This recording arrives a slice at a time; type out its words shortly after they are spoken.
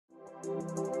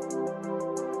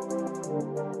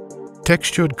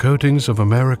Textured Coatings of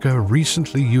America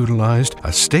recently utilized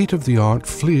a state-of-the-art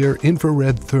FLIR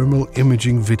infrared thermal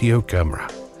imaging video camera,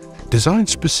 designed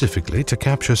specifically to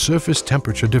capture surface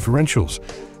temperature differentials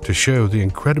to show the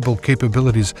incredible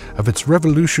capabilities of its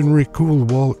revolutionary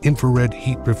COOLWALL Infrared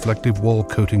heat reflective wall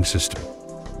coating system.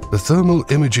 The thermal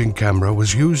imaging camera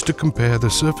was used to compare the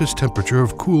surface temperature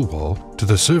of COOLWALL to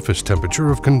the surface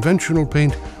temperature of conventional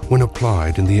paint when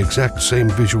applied in the exact same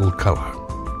visual color.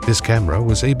 This camera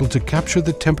was able to capture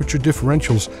the temperature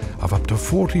differentials of up to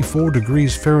 44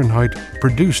 degrees Fahrenheit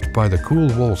produced by the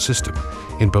COOLWALL system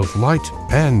in both light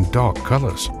and dark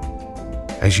colors.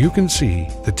 As you can see,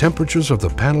 the temperatures of the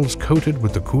panels coated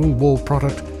with the COOLWALL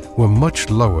product were much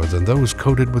lower than those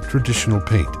coated with traditional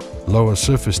paint. Lower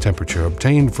surface temperature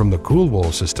obtained from the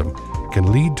COOLWALL system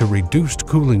can lead to reduced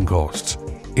cooling costs,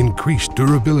 increased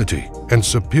durability, and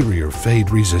superior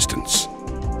fade resistance.